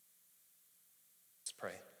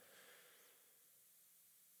Pray.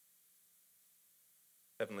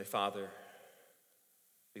 Heavenly Father,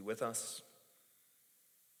 be with us.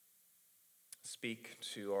 Speak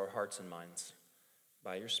to our hearts and minds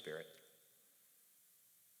by your Spirit.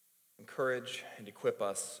 Encourage and equip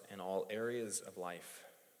us in all areas of life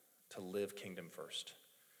to live kingdom first,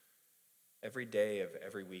 every day of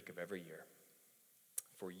every week of every year,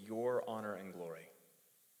 for your honor and glory,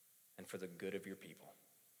 and for the good of your people.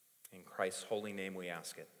 In Christ's holy name we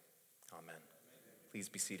ask it. Amen. Please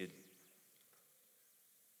be seated.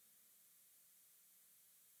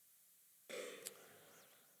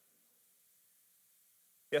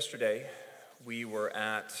 Yesterday, we were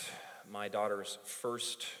at my daughter's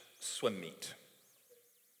first swim meet.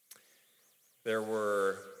 There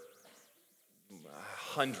were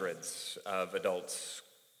hundreds of adults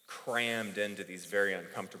crammed into these very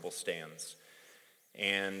uncomfortable stands.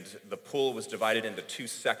 And the pool was divided into two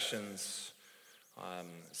sections.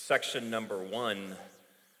 Section number one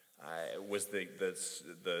was the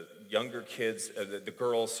younger kids, the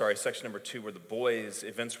girls, sorry. Section number two were the boys.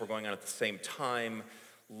 Events were going on at the same time.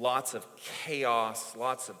 Lots of chaos,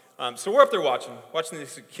 so we're up there watching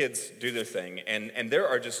these kids do their thing, and there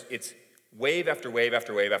are it's wave after wave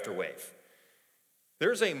after wave after wave.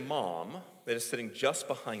 There's a mom that is sitting just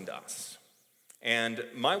behind us, and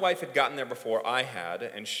my wife had gotten there before I had,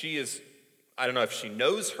 and she is, I don't know if she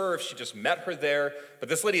knows her, if she just met her there, but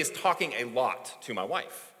this lady is talking a lot to my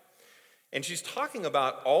wife, and she's talking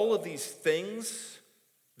about all of these things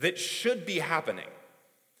that should be happening.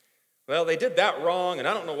 Well, they did that wrong, and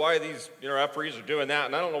I don't know why these referees are doing that,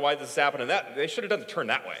 and I don't know why this is happening. That they should have done the turn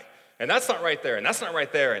that way, and that's not right there, and that's not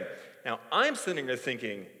right there. And now I'm sitting there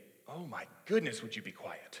thinking, oh my goodness, would you be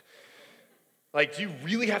quiet? Like, do you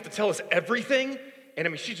really have to tell us everything? And I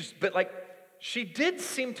mean, she did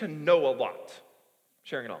seem to know a lot,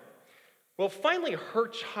 sharing it all. Well, finally, her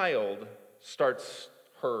child starts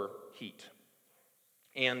her heat,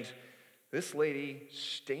 and this lady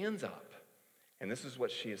stands up. And this is what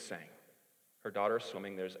she is saying. Her daughter is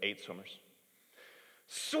swimming. There's 8 swimmers.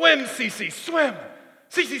 Swim, Cece, swim.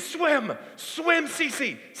 Cece, swim. Swim,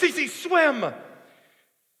 Cece. Cece, swim.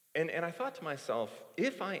 And I thought to myself,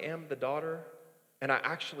 if I am the daughter and I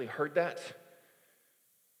actually heard that,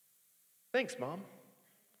 thanks, Mom.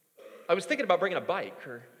 I was thinking about bringing a bike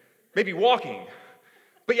or maybe walking.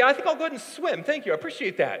 But yeah, I think I'll go ahead and swim. Thank you. I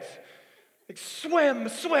appreciate that. Like, swim,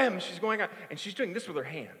 swim. She's going on. And she's doing this with her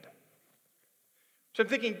hand. So I'm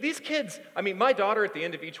thinking, these kids, my daughter at the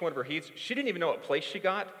end of each one of her heats, she didn't even know what place she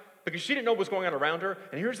got because she didn't know what was going on around her.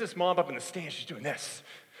 And here's this mom up in the stands, she's doing this.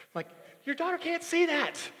 I'm like, your daughter can't see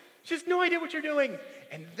that. She has no idea what you're doing.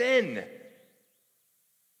 And then,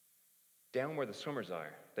 down where the swimmers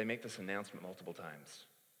are, they make this announcement multiple times.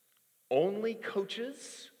 Only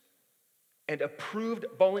coaches and approved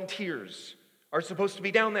volunteers are supposed to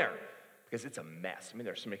be down there because it's a mess.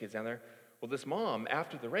 There's so many kids down there. Well, this mom,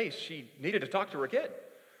 after the race, she needed to talk to her kid.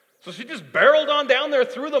 So she just barreled on down there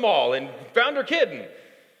through them all and found her kid. And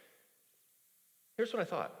here's what I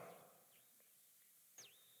thought.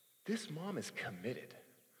 This mom is committed.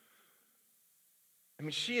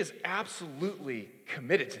 She is absolutely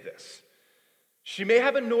committed to this. She may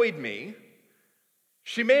have annoyed me.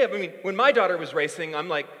 She may have, when my daughter was racing, I'm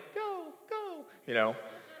like, go.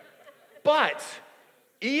 But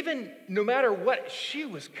even no matter what, she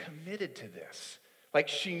was committed to this. Like,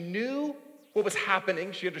 she knew what was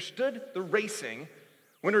happening. She understood the racing.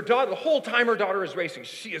 When the whole time her daughter is racing,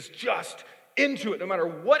 she is just into it, no matter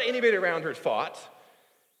what anybody around her thought.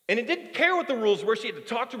 And it didn't care what the rules were. She had to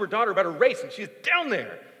talk to her daughter about her race, and she's down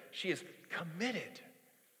there. She is committed.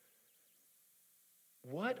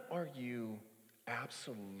 What are you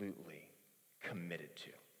absolutely committed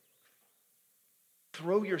to?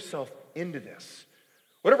 Throw yourself into this.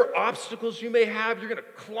 Whatever obstacles you may have, you're going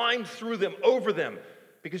to climb through them, over them,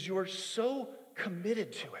 because you are so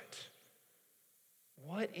committed to it.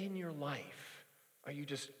 What in your life are you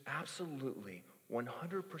just absolutely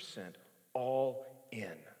 100% all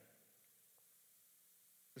in?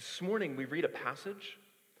 This morning we read a passage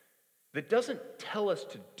that doesn't tell us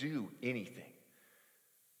to do anything.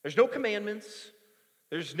 There's no commandments.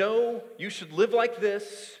 There's no, you should live like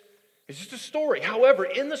this. It's just a story. However,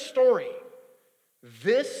 in the story,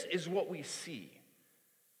 this is what we see.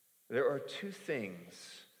 There are 2 things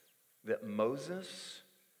that Moses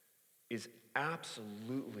is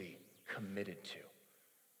absolutely committed to,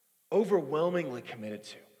 overwhelmingly committed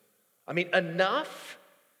to. Enough,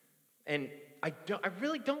 and I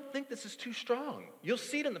really don't think this is too strong. You'll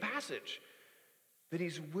see it in the passage, that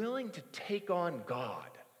he's willing to take on God.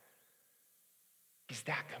 He's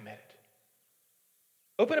that committed.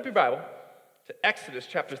 Open up your Bible to Exodus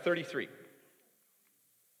chapter 33.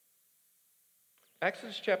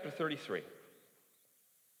 Exodus chapter 33.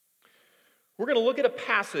 We're going to look at a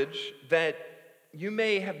passage that you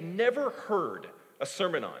may have never heard a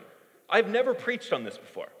sermon on. I've never preached on this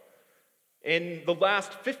before. In the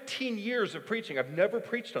last 15 years of preaching, I've never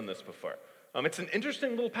preached on this before. It's an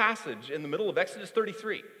interesting little passage in the middle of Exodus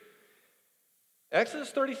 33.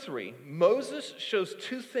 Exodus 33, Moses shows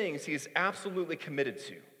two things he is absolutely committed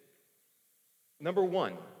to. Number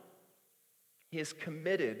one, he is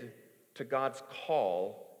committed to God's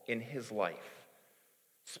call in his life,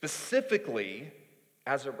 specifically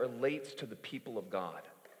as it relates to the people of God.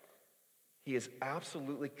 He is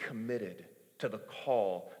absolutely committed to the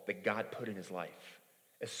call that God put in his life,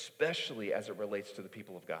 especially as it relates to the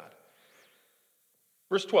people of God.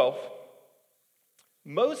 Verse 12,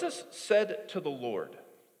 Moses said to the Lord,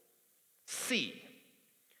 "See."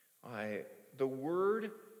 The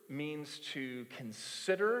word means to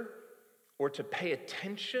consider or to pay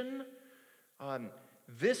attention.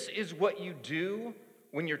 This is what you do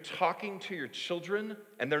when you're talking to your children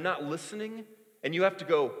and they're not listening, and you have to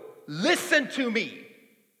go, "Listen to me.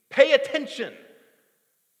 Pay attention."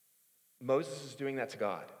 Moses is doing that to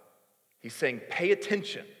God. He's saying, "Pay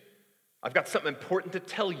attention. I've got something important to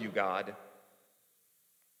tell you, God.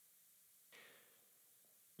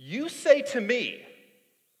 You say to me,"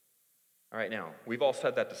 all right, now, we've all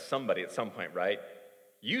said that to somebody at some point, right?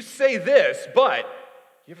 "You say this, but,"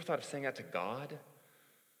 you ever thought of saying that to God?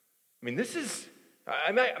 I mean, this is,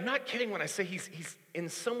 I'm not kidding when I say he's in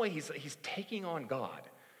some way, he's taking on God.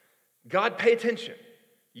 God, pay attention.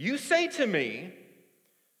 "You say to me,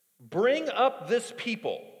 bring up this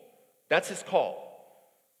people." That's his call.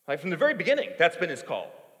 Like from the very beginning, that's been his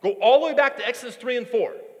call. Go all the way back to Exodus 3 and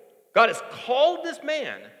 4. God has called this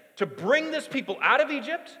man to bring this people out of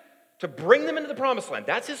Egypt, to bring them into the promised land.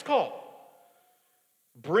 That's his call.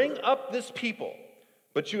 "Bring up this people,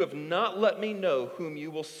 but you have not let me know whom you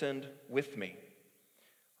will send with me."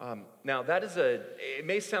 Now, it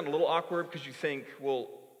may sound a little awkward because you think, well,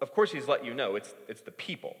 of course he's let you know. It's the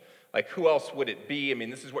people. Like, who else would it be? I mean,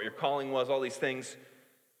 this is what your calling was, all these things.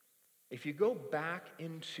 If you go back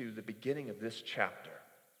into the beginning of this chapter,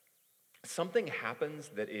 something happens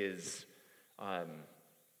that is,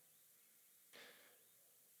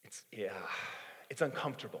 it's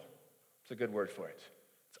uncomfortable. It's a good word for it.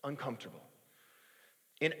 It's uncomfortable.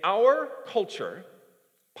 In our culture,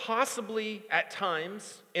 possibly at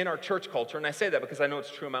times in our church culture, and I say that because I know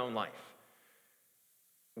it's true in my own life,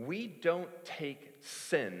 we don't take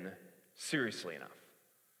sin seriously enough.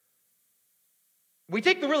 We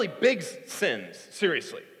take the really big sins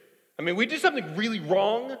seriously. I mean, we do something really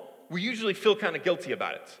wrong, we usually feel kind of guilty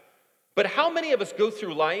about it. But how many of us go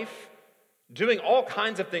through life doing all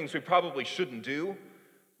kinds of things we probably shouldn't do,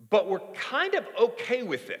 but we're kind of okay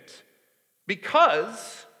with it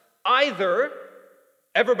because either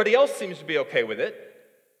everybody else seems to be okay with it,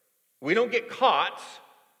 we don't get caught,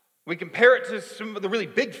 we compare it to some of the really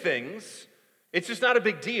big things, it's just not a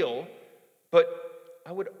big deal, but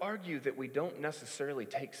I would argue that we don't necessarily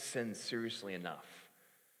take sin seriously enough.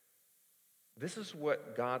 This is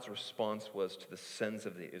what God's response was to the sins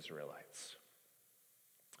of the Israelites.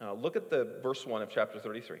 Look at the verse 1 of chapter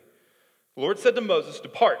 33. The Lord said to Moses,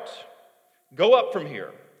 "Depart, go up from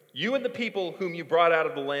here, you and the people whom you brought out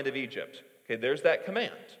of the land of Egypt." Okay, there's that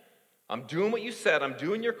command. I'm doing what you said, I'm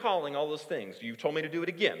doing your calling, all those things. You've told me to do it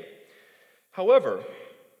again. However,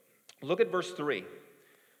 look at verse 3.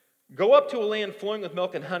 "Go up to a land flowing with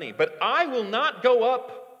milk and honey, but I will not go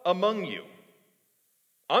up among you."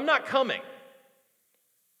 I'm not coming.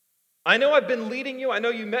 I know I've been leading you. I know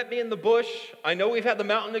you met me in the bush. I know we've had the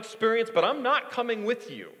mountain experience, but I'm not coming with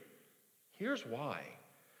you. Here's why.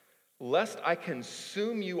 "Lest I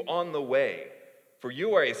consume you on the way, for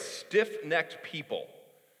you are a stiff-necked people."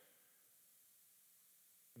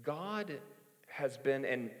 God has been,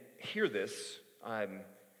 and hear this,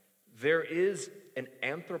 there is an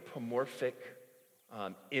anthropomorphic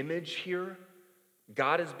image here.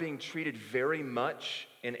 God is being treated very much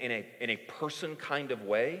in a person kind of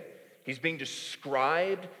way. He's being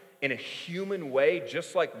described in a human way,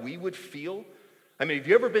 just like we would feel. I mean, have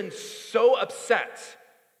you ever been so upset?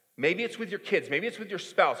 Maybe it's with your kids, maybe it's with your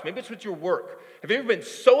spouse, maybe it's with your work. Have you ever been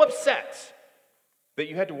so upset that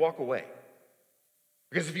you had to walk away?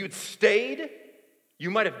 Because if you had stayed, you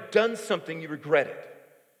might have done something you regretted.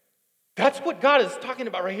 That's what God is talking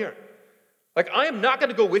about right here. Like, I am not going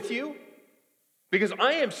to go with you because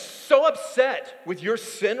I am so upset with your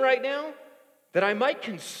sin right now that I might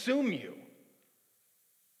consume you.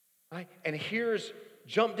 Right? And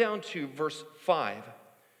jump down to verse 5.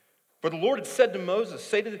 For the Lord had said to Moses,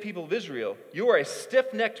 say to the people of Israel, you are a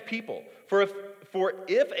stiff-necked people. For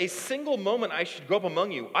if a single moment I should go up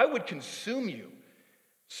among you, I would consume you.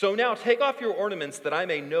 So now take off your ornaments that I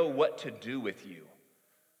may know what to do with you.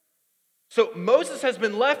 So Moses has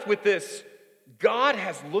been left with this. God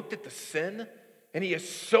has looked at the sin, and he is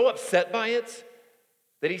so upset by it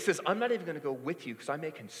that he says, I'm not even going to go with you because I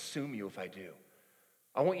may consume you if I do.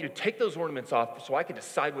 I want you to take those ornaments off so I can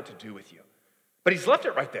decide what to do with you. But he's left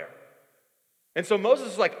it right there. And so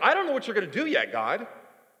Moses is like, I don't know what you're going to do yet, God.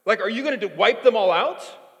 Like, are you going to wipe them all out?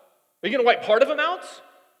 Are you going to wipe part of them out?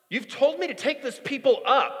 You've told me to take this people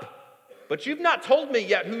up, but you've not told me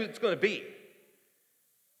yet who it's going to be.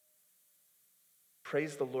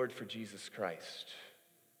 Praise the Lord for Jesus Christ,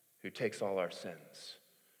 who takes all our sins.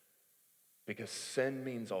 Because sin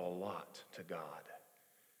means a lot to God.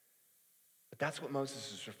 But that's what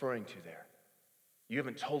Moses is referring to there. You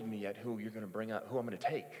haven't told me yet who you're going to bring up, who I'm going to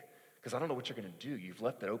take, because I don't know what you're going to do. You've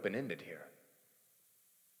left it open-ended here.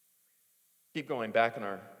 Keep going back in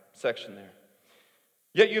our section there.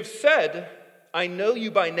 Yet you've said, I know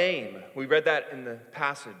you by name. We read that in the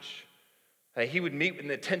passage. He would meet in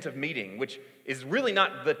the tent of meeting, which is really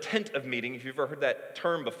not the tent of meeting, if you've ever heard that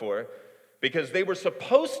term before, because they were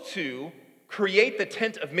supposed to create the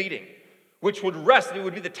tent of meeting, which would rest, it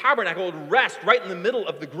would be the tabernacle, it would rest right in the middle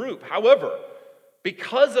of the group. However,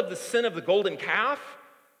 because of the sin of the golden calf,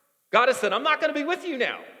 God has said, I'm not going to be with you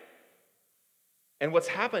now. And what's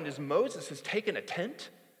happened is Moses has taken a tent,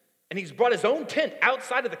 and he's brought his own tent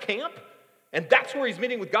outside of the camp, and that's where he's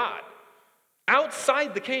meeting with God,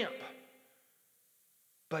 outside the camp.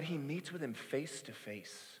 But he meets with him face to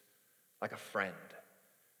face, like a friend.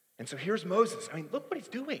 And so here's Moses. I mean, look what he's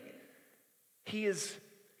doing. He is,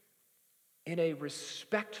 in a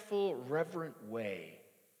respectful, reverent way,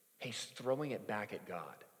 he's throwing it back at God.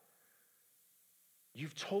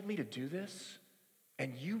 You've told me to do this,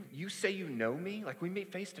 and you say you know me, like we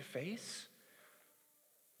meet face to face?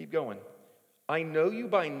 Keep going. I know you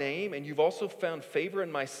by name, and you've also found favor in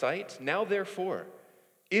my sight. Now, therefore,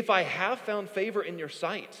 if I have found favor in your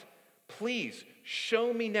sight, please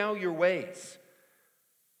show me now your ways.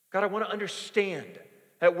 God, I want to understand.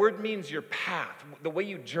 That word means your path, the way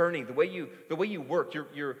you journey, the way you work,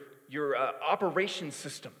 your operation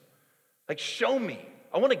system. Like, show me.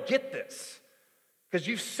 I want to get this. Because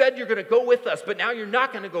you've said you're going to go with us, but now you're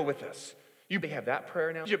not going to go with us. You may have that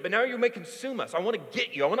prayer now, but now you may consume us. I want to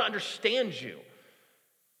get you. I want to understand you.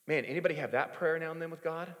 Man, anybody have that prayer now and then with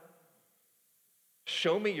God?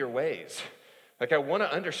 Show me your ways. Like, I want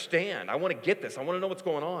to understand. I want to get this. I want to know what's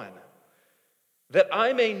going on. That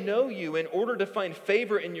I may know you in order to find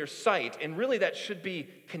favor in your sight. And really that should be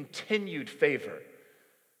continued favor.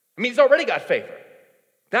 I mean, he's already got favor.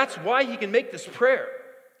 That's why he can make this prayer.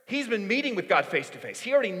 He's been meeting with God face to face.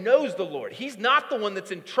 He already knows the Lord. He's not the one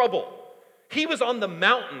that's in trouble. He was on the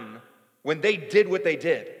mountain when they did what they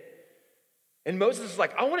did. And Moses is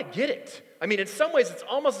like, I want to get it. I mean, in some ways, it's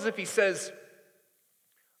almost as if he says,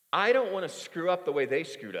 I don't want to screw up the way they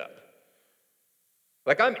screwed up.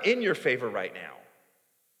 Like, I'm in your favor right now.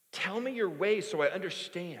 Tell me your ways so I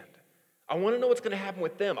understand. I want to know what's going to happen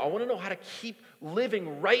with them. I want to know how to keep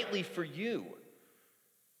living rightly for you.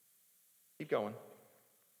 Keep going.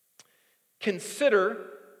 Consider,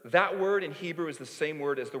 that word in Hebrew is the same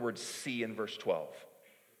word as the word see in verse 12.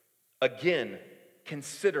 Again,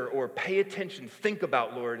 consider or pay attention. Think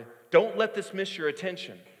about, Lord. Don't let this miss your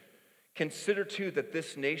attention. Consider, too, that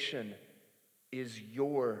this nation is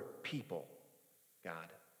your people, God.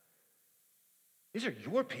 These are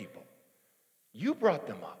your people. You brought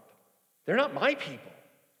them up. They're not my people.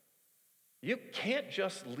 You can't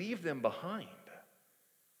just leave them behind.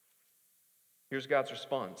 Here's God's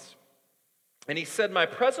response. And he said, my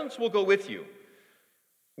presence will go with you.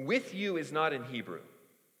 With you is not in Hebrew.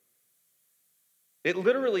 It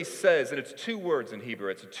literally says, and it's two words in Hebrew,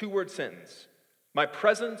 it's a two-word sentence. My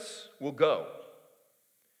presence will go.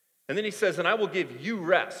 And then he says, and I will give you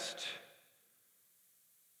rest.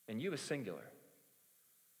 And you is singular.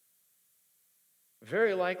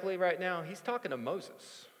 Very likely right now, he's talking to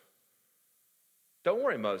Moses. Don't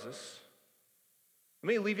worry, Moses. Let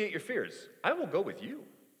me alleviate your fears. I will go with you.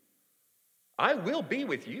 I will be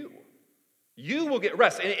with you. You will get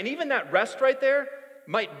rest. And even that rest right there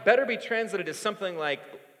might better be translated as something like,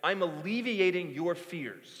 I'm alleviating your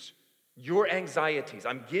fears, your anxieties.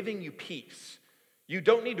 I'm giving you peace. You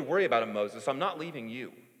don't need to worry about it, Moses. I'm not leaving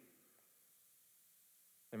you.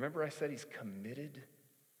 Remember I said he's committed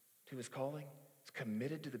to his calling? He's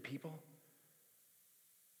committed to the people?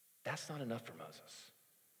 That's not enough for Moses.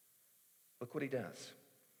 Look what he does.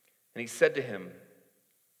 And he said to him,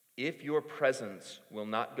 if your presence will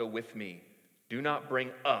not go with me, do not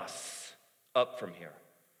bring us up from here.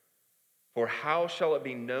 For how shall it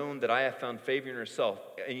be known that I have found favor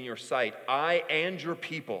in your sight, I and your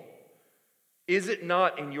people? Is it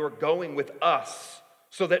not in your going with us,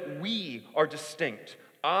 so that we are distinct,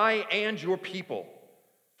 I and your people,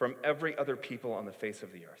 from every other people on the face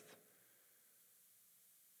of the earth?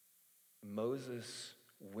 Moses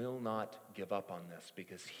will not give up on this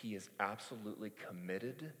because he is absolutely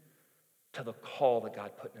committed to the call that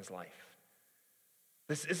God put in his life.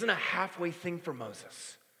 This isn't a halfway thing for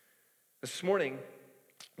Moses. This morning,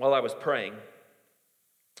 while I was praying,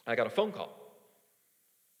 I got a phone call.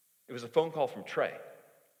 It was a phone call from Trey.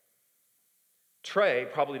 Trey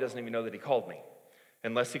probably doesn't even know that he called me,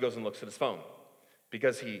 unless he goes and looks at his phone,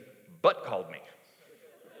 because he butt-called me.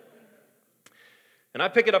 And I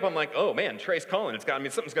pick it up, I'm like, oh man, Trey's calling.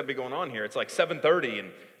 Something's got to be going on here. It's like 7:30,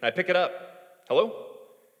 and I pick it up. Hello?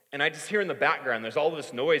 And I just hear in the background, there's all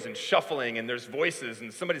this noise and shuffling, and there's voices,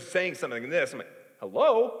 and somebody's saying something like this. I'm like,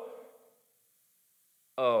 hello?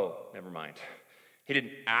 Oh, never mind. He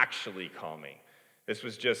didn't actually call me. This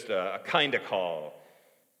was just a kind of call.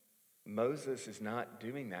 Moses is not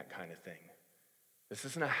doing that kind of thing. This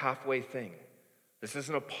isn't a halfway thing. This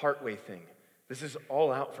isn't a partway thing. This is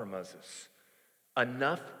all out for Moses.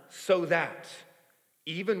 Enough so that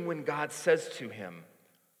even when God says to him,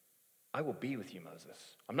 I will be with you, Moses.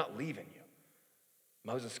 I'm not leaving you.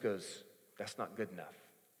 Moses goes, that's not good enough.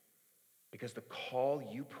 Because the call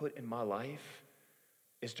you put in my life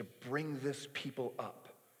is to bring this people up.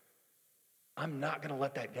 I'm not going to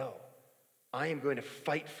let that go. I am going to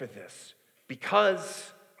fight for this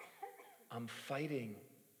because I'm fighting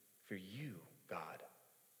for you, God.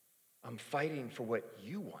 I'm fighting for what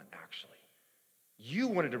you want, actually. You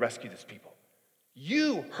wanted to rescue this people.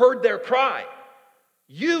 You heard their cry.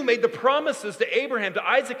 You made the promises to Abraham, to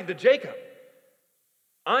Isaac, and to Jacob.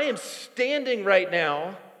 I am standing right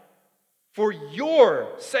now for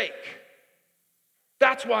your sake.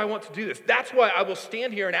 That's why I want to do this. That's why I will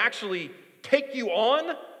stand here and actually take you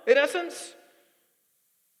on, in essence,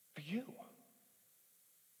 for you.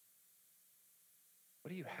 What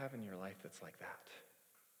do you have in your life that's like that?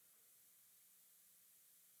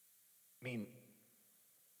 I mean,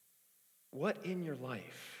 what in your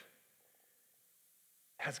life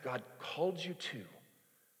has God called you to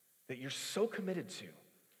that you're so committed to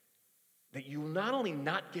that you will not only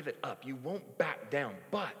not give it up, you won't back down,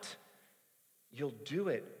 but you'll do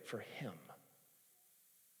it for him?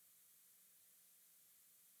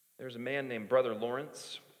 There's a man named Brother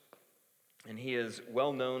Lawrence, and he is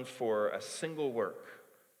well known for a single work,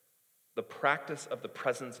 The Practice of the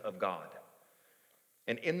Presence of God.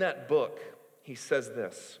 And in that book, he says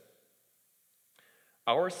this: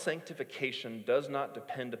 our sanctification does not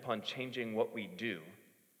depend upon changing what we do,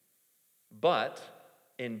 but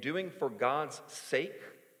in doing for God's sake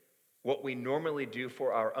what we normally do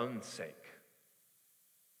for our own sake.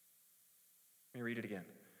 Let me read it again.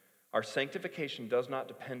 Our sanctification does not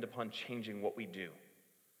depend upon changing what we do.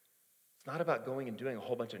 It's not about going and doing a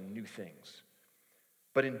whole bunch of new things,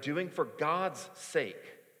 but in doing for God's sake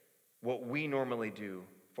what we normally do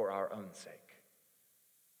for our own sake.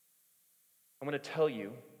 I'm going to tell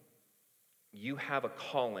you, you have a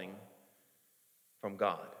calling from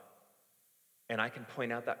God. And I can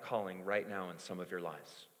point out that calling right now in some of your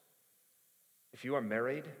lives. If you are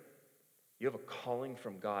married, you have a calling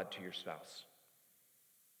from God to your spouse.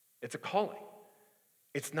 It's a calling.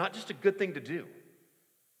 It's not just a good thing to do.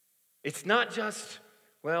 It's not just,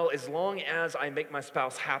 well, as long as I make my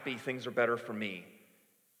spouse happy, things are better for me.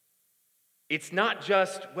 It's not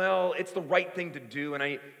just, well, it's the right thing to do, and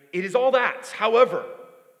it is all that. However,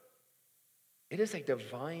 it is a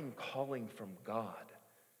divine calling from God,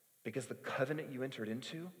 because the covenant you entered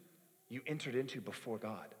into before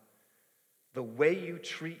God. The way you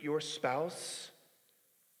treat your spouse,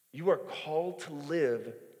 you are called to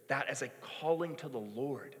live that as a calling to the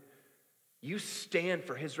Lord. You stand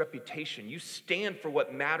for his reputation. You stand for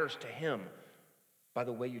what matters to him by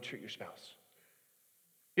the way you treat your spouse.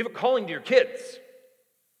 You have a calling to your kids.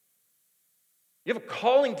 You have a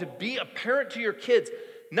calling to be a parent to your kids,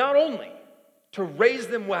 not only to raise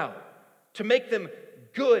them well, to make them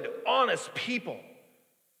good, honest people,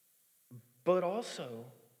 but also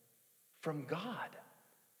from God.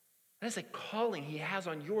 That is a calling he has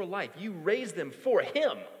on your life. You raise them for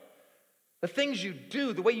him. The things you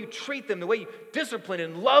do, the way you treat them, the way you discipline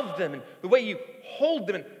and love them, and the way you hold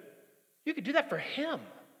them, and you can do that for him.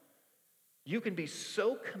 You can be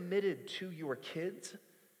so committed to your kids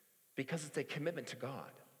because it's a commitment to God.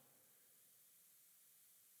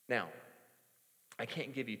 Now, I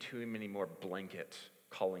can't give you too many more blanket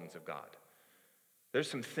callings of God. There's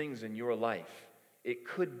some things in your life. It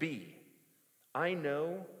could be, I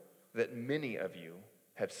know that many of you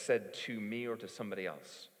have said to me or to somebody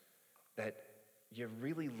else that you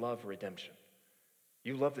really love redemption.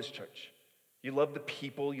 You love this church. You love the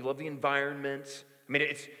people. You love the environment. I mean,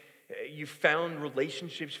 you found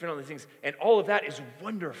relationships, you found all these things, and all of that is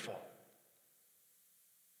wonderful.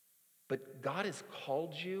 But God has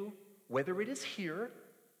called you, whether it is here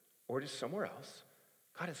or it is somewhere else,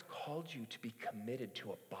 God has called you to be committed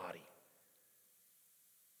to a body.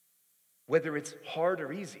 Whether it's hard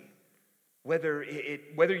or easy, whether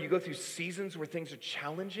you go through seasons where things are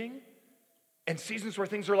challenging and seasons where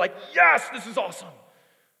things are like, yes, this is awesome.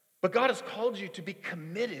 But God has called you to be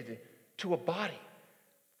committed to a body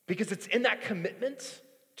because it's in that commitment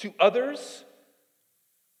to others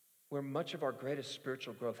where much of our greatest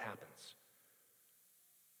spiritual growth happens.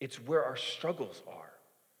 It's where our struggles are.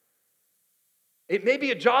 It may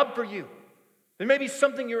be a job for you. There may be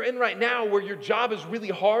something you're in right now where your job is really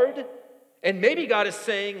hard, and maybe God is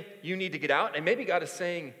saying you need to get out, and maybe God is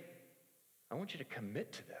saying, I want you to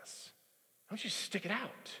commit to this. I want you to stick it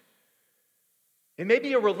out. It may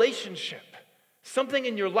be a relationship, something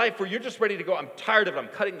in your life where you're just ready to go, I'm tired of it, I'm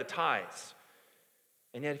cutting the ties.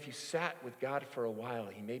 And yet if you sat with God for a while,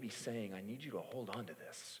 he may be saying, I need you to hold on to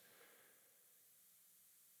this.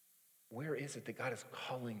 Where is it that God is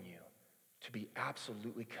calling you to be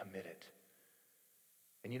absolutely committed?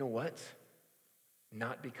 And you know what?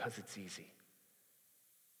 Not because it's easy.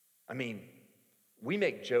 I mean, we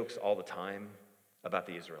make jokes all the time about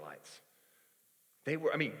the Israelites.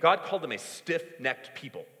 God called them a stiff-necked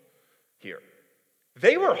people here.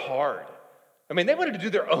 They were hard. They wanted to do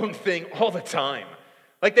their own thing all the time.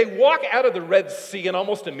 Like they walk out of the Red Sea and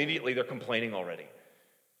almost immediately they're complaining already.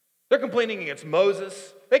 They're complaining against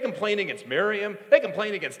Moses. They complain against Miriam. They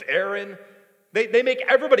complain against Aaron. They make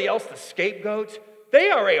everybody else the scapegoat.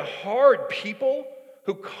 They are a hard people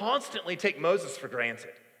who constantly take Moses for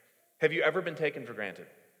granted. Have you ever been taken for granted?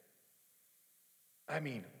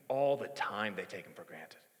 All the time they take him for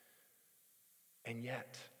granted. And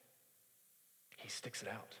yet, he sticks it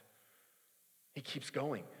out. He keeps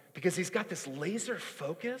going because he's got this laser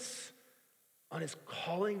focus on his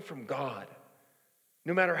calling from God.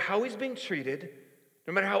 No matter how he's being treated,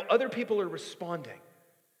 no matter how other people are responding,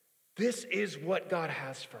 this is what God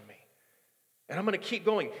has for me. And I'm going to keep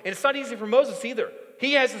going. And it's not easy for Moses either.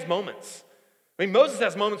 He has his moments. Moses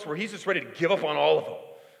has moments where he's just ready to give up on all of them.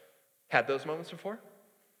 Had those moments before?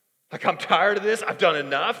 Like, I'm tired of this. I've done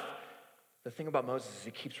enough. The thing about Moses is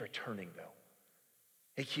he keeps returning, though.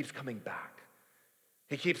 He keeps coming back.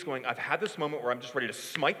 He keeps going, I've had this moment where I'm just ready to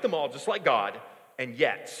smite them all just like God, and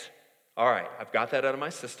yet, all right, I've got that out of my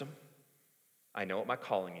system. I know what my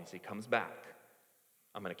calling is. He comes back.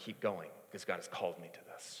 I'm going to keep going because God has called me to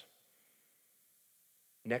this.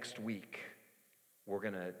 Next week,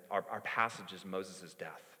 our passage is Moses'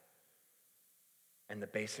 death. And the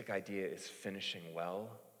basic idea is finishing well.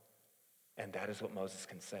 And that is what Moses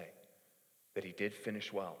can say, that he did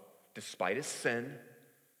finish well. Despite his sin,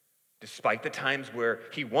 despite the times where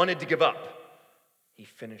he wanted to give up, he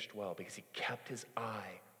finished well because he kept his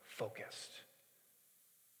eye focused.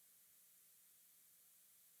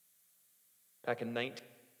 Back in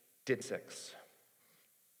 1906,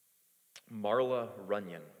 Marla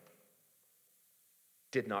Runyon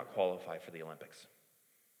did not qualify for the Olympics.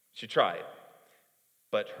 She tried,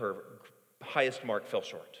 but her highest mark fell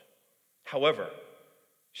short. However,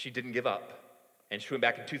 she didn't give up, and she went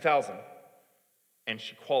back in 2000, and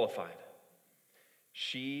she qualified.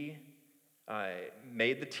 She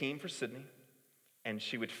made the team for Sydney, and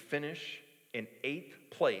she would finish in 8th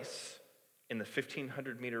place in the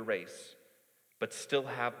 1,500-meter race, but still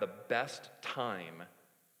have the best time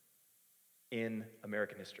in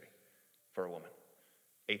American history for a woman.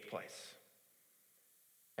 8th place.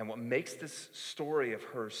 And what makes this story of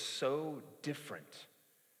her so different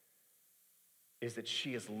is that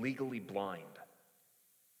she is legally blind.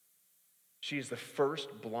 She is the first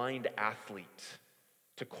blind athlete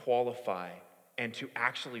to qualify and to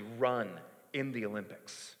actually run in the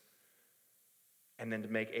Olympics, and then to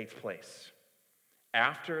make 8th place.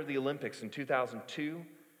 After the Olympics in 2002,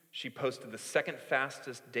 she posted the second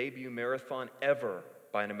fastest debut marathon ever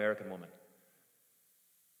by an American woman.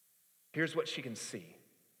 Here's what she can see.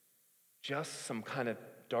 Just some kind of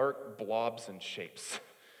dark blobs and shapes.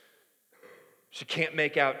 She can't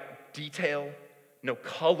make out detail, no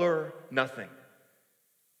color, nothing.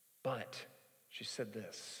 But she said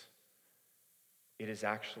this, it has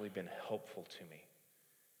actually been helpful to me.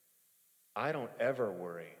 I don't ever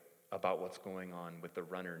worry about what's going on with the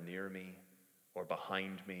runner near me or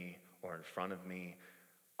behind me or in front of me.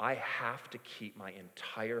 I have to keep my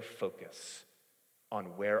entire focus on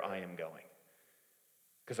where I am going.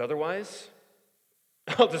 Because otherwise,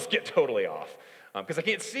 I'll just get totally off. Because I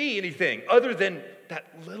can't see anything other than that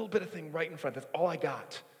little bit of thing right in front. That's all I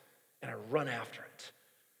got. And I run after it.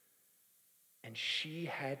 And she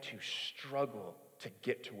had to struggle to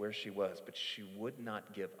get to where she was, but she would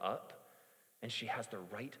not give up. And she has the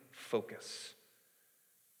right focus.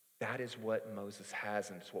 That is what Moses has,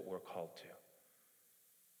 and it's what we're called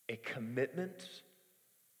to. A commitment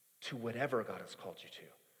to whatever God has called you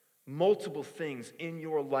to. Multiple things in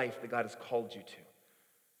your life that God has called you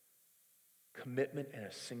to. Commitment and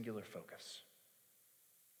a singular focus.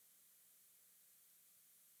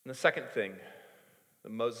 And the second thing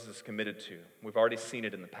that Moses is committed to, we've already seen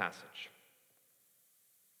it in the passage,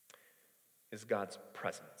 is God's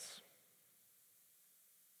presence.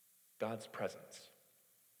 God's presence.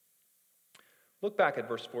 Look back at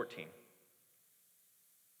verse 14.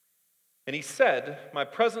 And he said, my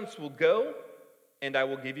presence will go, and I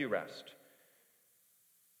will give you rest.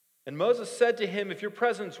 And Moses said to him, if your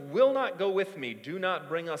presence will not go with me, do not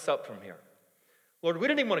bring us up from here. Lord, we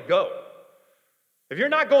didn't even want to go. If you're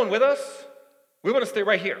not going with us, we want to stay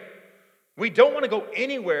right here. We don't want to go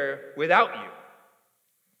anywhere without you.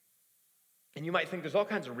 And you might think there's all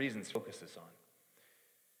kinds of reasons to focus this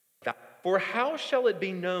on. For how shall it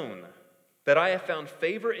be known that I have found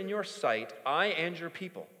favor in your sight, I and your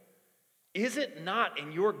people? Is it not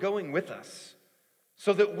in your going with us,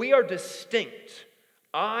 so that we are distinct,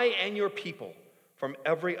 I and your people, from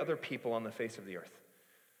every other people on the face of the earth?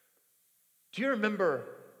 Do you remember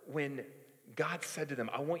when God said to them,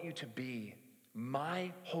 I want you to be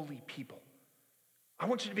my holy people. I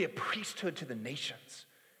want you to be a priesthood to the nations.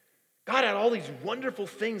 God had all these wonderful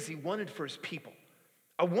things he wanted for his people.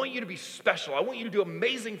 I want you to be special. I want you to do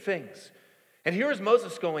amazing things. And here is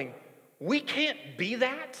Moses going, we can't be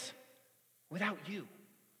that without you.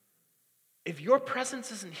 If your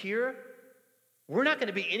presence isn't here, we're not going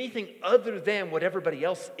to be anything other than what everybody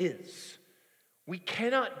else is. We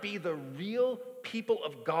cannot be the real people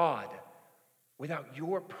of God without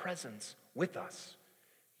your presence with us.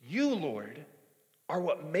 You, Lord, are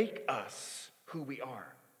what make us who we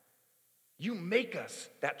are. You make us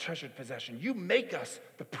that treasured possession. You make us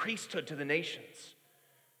the priesthood to the nations.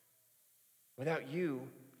 Without you,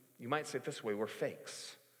 you might say it this way, we're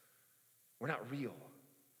fakes. We're not real.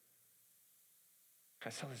 I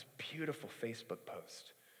saw this beautiful Facebook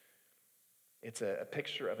post. It's a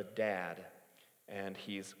picture of a dad, and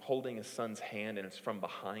he's holding his son's hand, and it's from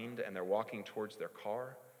behind, and they're walking towards their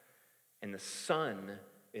car. And the son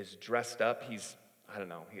is dressed up. He's, I don't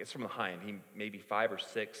know, it's from behind. He maybe 5 or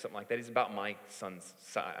 6, something like that. He's about my son's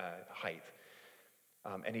height.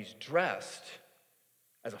 And he's dressed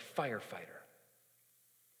as a firefighter.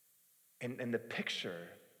 And the picture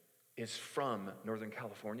is from Northern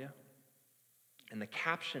California. And the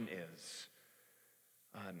caption is,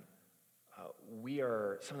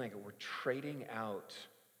 we're trading out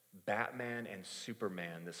Batman and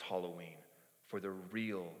Superman this Halloween for the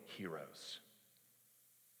real heroes.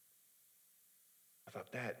 I thought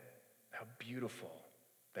how beautiful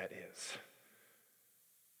that is.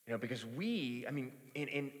 You know, because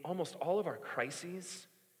in almost all of our crises,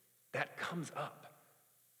 that comes up.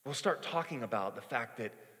 We'll start talking about the fact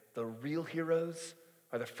that the real heroes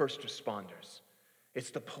are the first responders. It's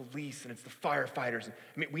the police and it's the firefighters.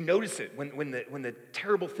 I mean, we notice it when the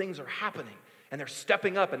terrible things are happening and they're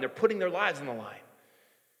stepping up and they're putting their lives on the line.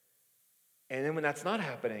 And then when that's not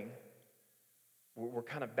happening, we're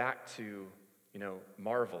kind of back to,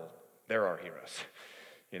 Marvel. They're our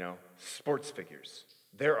heroes. Sports figures.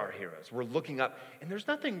 They're our heroes. We're looking up. And there's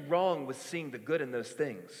nothing wrong with seeing the good in those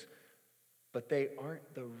things. But they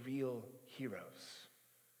aren't the real heroes.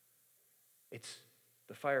 It's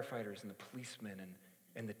the firefighters and the policemen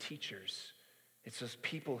and the teachers. It's those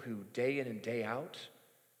people who day in and day out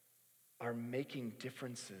are making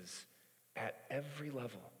differences at every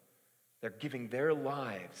level. They're giving their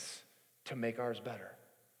lives to make ours better.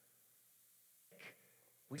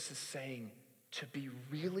 This is saying to be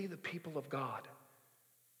really the people of God,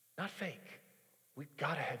 not fake. We've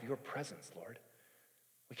got to have your presence, Lord.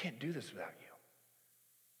 We can't do this without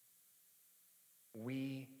you.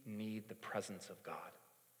 We need the presence of God.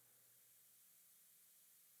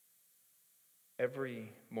 Every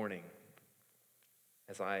morning,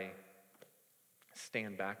 as I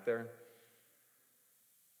stand back there,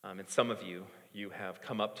 and some of you have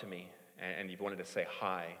come up to me and you've wanted to say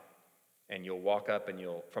hi, and you'll walk up and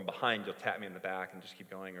from behind, you'll tap me in the back and just keep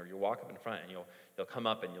going, or you'll walk up in front and you'll come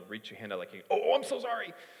up and you'll reach your hand out like, oh, I'm so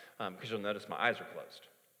sorry, because you'll notice my eyes are closed.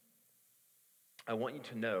 I want you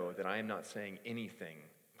to know that I am not saying anything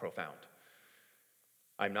profound.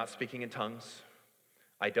 I'm not speaking in tongues.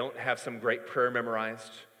 I don't have some great prayer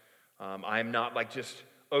memorized. I'm not like just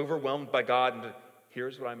overwhelmed by God. And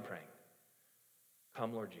here's what I'm praying.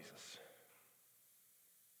 Come, Lord Jesus.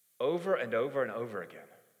 Over and over and over again.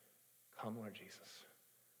 Come, Lord Jesus.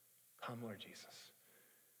 Come, Lord Jesus.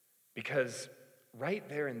 Because right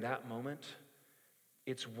there in that moment,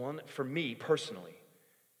 it's one, for me personally,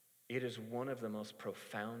 it is one of the most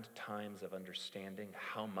profound times of understanding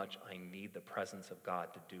how much I need the presence of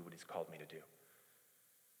God to do what he's called me to do.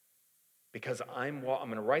 Because I'm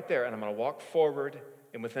going to right there and I'm going to walk forward,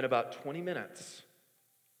 and within about 20 minutes,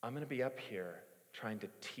 I'm going to be up here trying to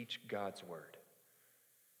teach God's word.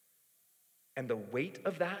 And the weight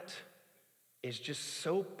of that is just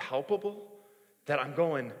so palpable that I'm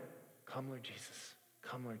going, come, Lord Jesus,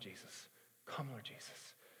 come, Lord Jesus, come, Lord Jesus.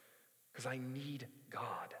 Because I need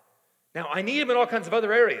God. Now, I need him in all kinds of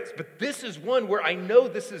other areas, but this is one where I know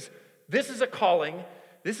this is a calling.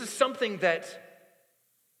 This is something that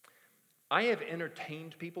I have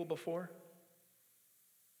entertained people before.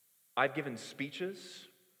 I've given speeches.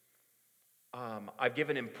 I've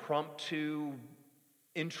given impromptu,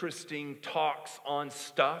 interesting talks on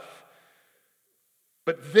stuff.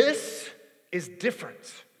 But this is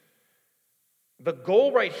different. The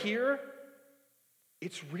goal right here,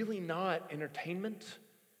 it's really not entertainment,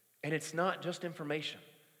 and it's not just information.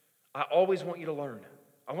 I always want you to learn.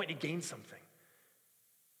 I want you to gain something.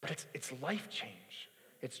 But it's life change.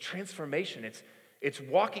 It's transformation. It's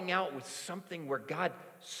walking out with something where God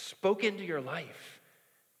spoke into your life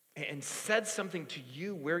and said something to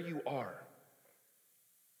you where you are.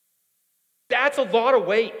 That's a lot of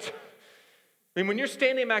weight. I mean, when you're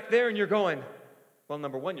standing back there and you're going, well,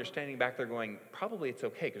 number one, you're standing back there going, probably it's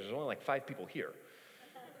okay because there's only like 5 people here.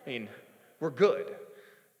 I mean, we're good.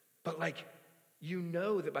 But like, you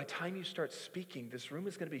know that by the time you start speaking, this room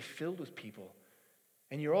is going to be filled with people,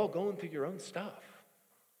 and you're all going through your own stuff.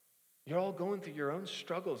 You're all going through your own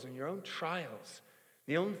struggles and your own trials,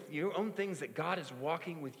 your own things that God is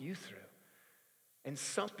walking with you through. And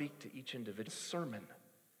some speak to each individual sermon.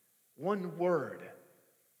 One word.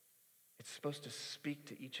 It's supposed to speak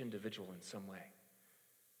to each individual in some way.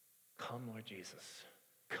 Come, Lord Jesus.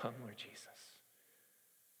 Come, Lord Jesus.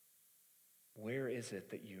 Where is it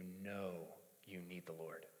that you know you need the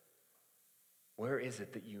Lord? Where is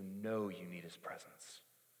it that you know you need his presence?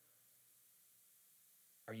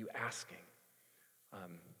 Are you asking?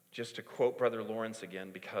 Just to quote Brother Lawrence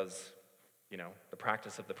again, because, the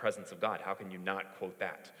practice of the presence of God, how can you not quote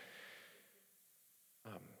that?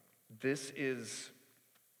 This is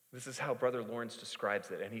how Brother Lawrence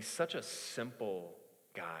describes it, and he's such a simple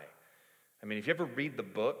guy. I mean, if you ever read the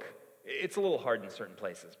book, it's a little hard in certain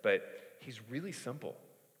places, but he's really simple.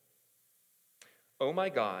 Oh my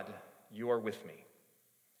God, you are with me,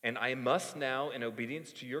 and I must now, in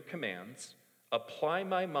obedience to your commands, apply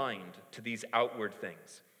my mind to these outward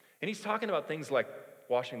things. And he's talking about things like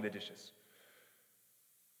washing the dishes.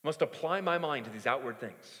 Must apply my mind to these outward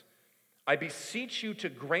things. I beseech you to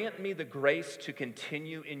grant me the grace to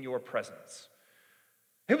continue in your presence.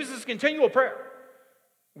 It was this continual prayer.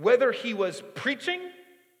 Whether he was preaching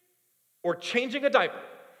or changing a diaper,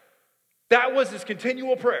 that was his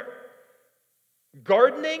continual prayer.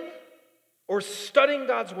 Gardening or studying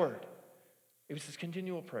God's word, it was his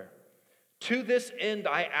continual prayer. To this end,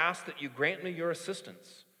 I ask that you grant me your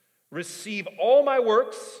assistance. Receive all my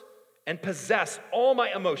works and possess all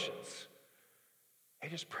my emotions. He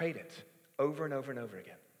just prayed it over and over and over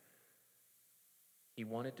again. He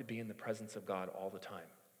wanted to be in the presence of God all the time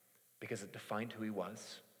because it defined who he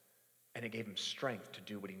was and it gave him strength to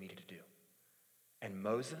do what he needed to do. And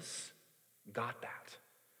Moses got that.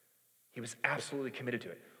 He was absolutely committed to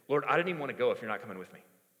it. Lord, I didn't even want to go if you're not coming with me.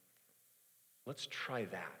 Let's try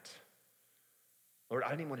that. Lord, I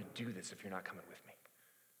didn't even want to do this if you're not coming with me.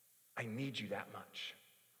 I need you that much.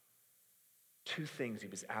 2 things he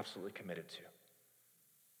was absolutely committed to.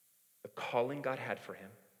 The calling God had for him,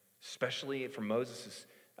 especially for Moses,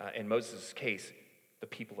 in Moses' case, the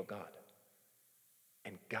people of God.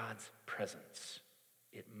 And God's presence.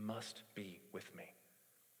 It must be with me,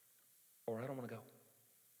 or I don't want to go.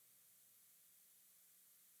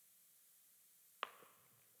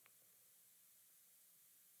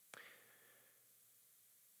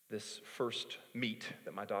 This first meet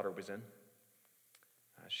that my daughter was in,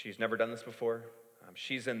 she's never done this before.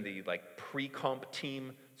 She's in the pre-comp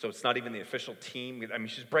team, so it's not even the official team. I mean,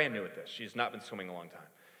 she's brand new at this. She's not been swimming a long time.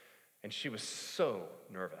 And she was so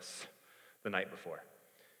nervous the night before.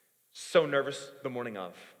 So nervous the morning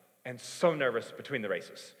of, and so nervous between the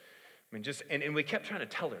races. I mean, and we kept trying to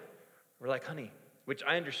tell her. We're like, honey, which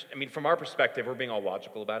I understand. I mean, from our perspective, we're being all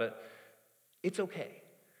logical about it. It's okay.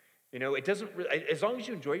 It doesn't really, as long as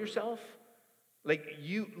you enjoy yourself, like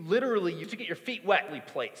you to get your feet wet,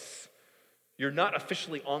 place. You're not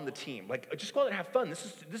officially on the team. Like, just go out and have fun.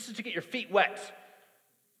 This is to get your feet wet.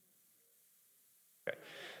 Okay.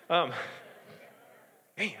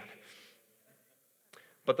 Man.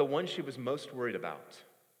 But the one she was most worried about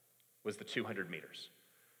was the 200 meters.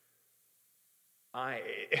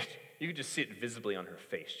 You could just see it visibly on her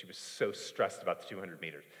face. She was so stressed about the 200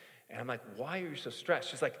 meters. And I'm like, why are you so stressed?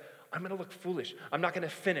 She's like, I'm going to look foolish. I'm not going to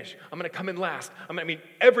finish. I'm going to come in last.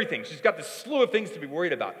 Everything. She's got this slew of things to be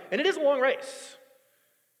worried about. And it is a long race.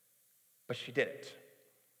 But she did it.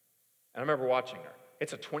 And I remember watching her.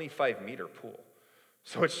 It's a 25-meter pool.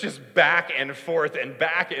 So it's just back and forth and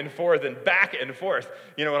back and forth and back and forth.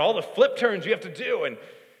 And all the flip turns you have to do.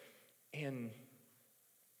 And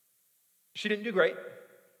she didn't do great.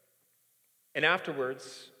 And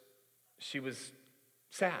afterwards, she was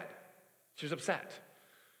sad. She was upset.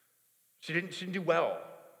 She didn't do well.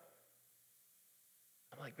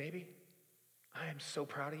 I'm like, baby, I am so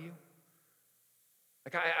proud of you.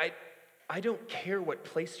 Like, I don't care what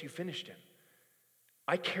place you finished in.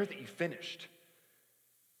 I care that you finished.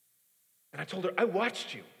 And I told her, I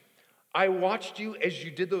watched you. I watched you as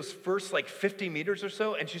you did those first 50 meters or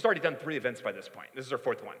so, and she's already done 3 events by this point. This is her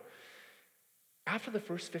 4th one. After the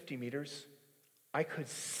first 50 meters, I could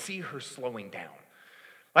see her slowing down.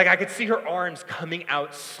 I could see her arms coming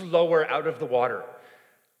out slower out of the water.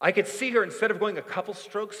 I could see her, instead of going a couple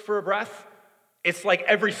strokes for a breath, it's like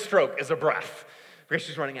every stroke is a breath because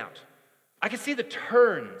she's running out. I could see the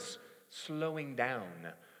turns slowing down.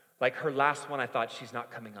 Like her last one, I thought, she's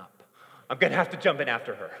not coming up. I'm going to have to jump in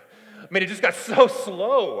after her. It just got so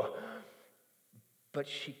slow. But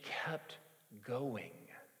she kept going.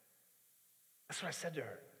 That's what I said to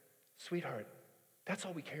her. Sweetheart, that's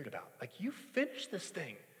all we cared about. You finished this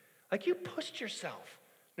thing. You pushed yourself.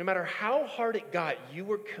 No matter how hard it got, you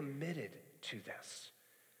were committed to this.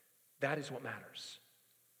 That is what matters.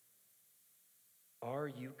 Are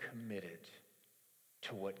you committed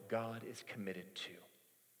to what God is committed to?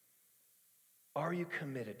 Are you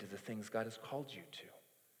committed to the things God has called you to?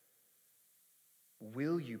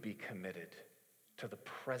 Will you be committed to the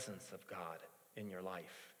presence of God in your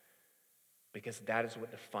life? Because that is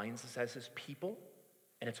what defines us as his people,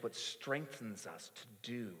 and it's what strengthens us to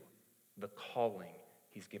do the calling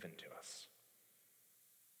he's given to us.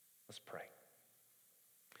 Let's pray.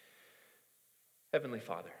 Heavenly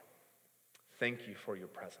Father, thank you for your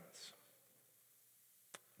presence.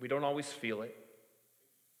 We don't always feel it.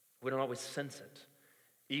 We don't always sense it,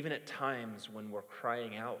 even at times when we're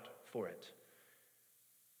crying out for it.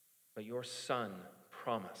 But your Son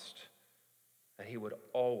promised that he would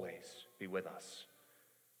always be with us.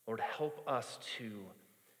 Lord, help us to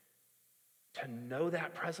know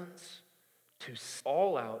that presence, to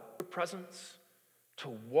all out your presence, to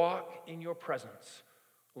walk in your presence,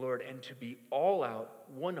 Lord, and to be all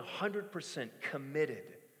out 100% committed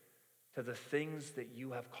to the things that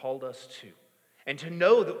you have called us to. And to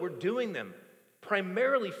know that we're doing them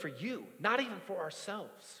primarily for you, not even for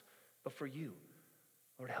ourselves, but for you.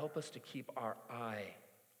 Lord, help us to keep our eye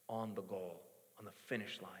on the goal, on the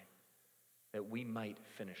finish line, that we might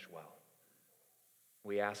finish well.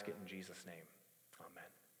 We ask it in Jesus' name. Amen.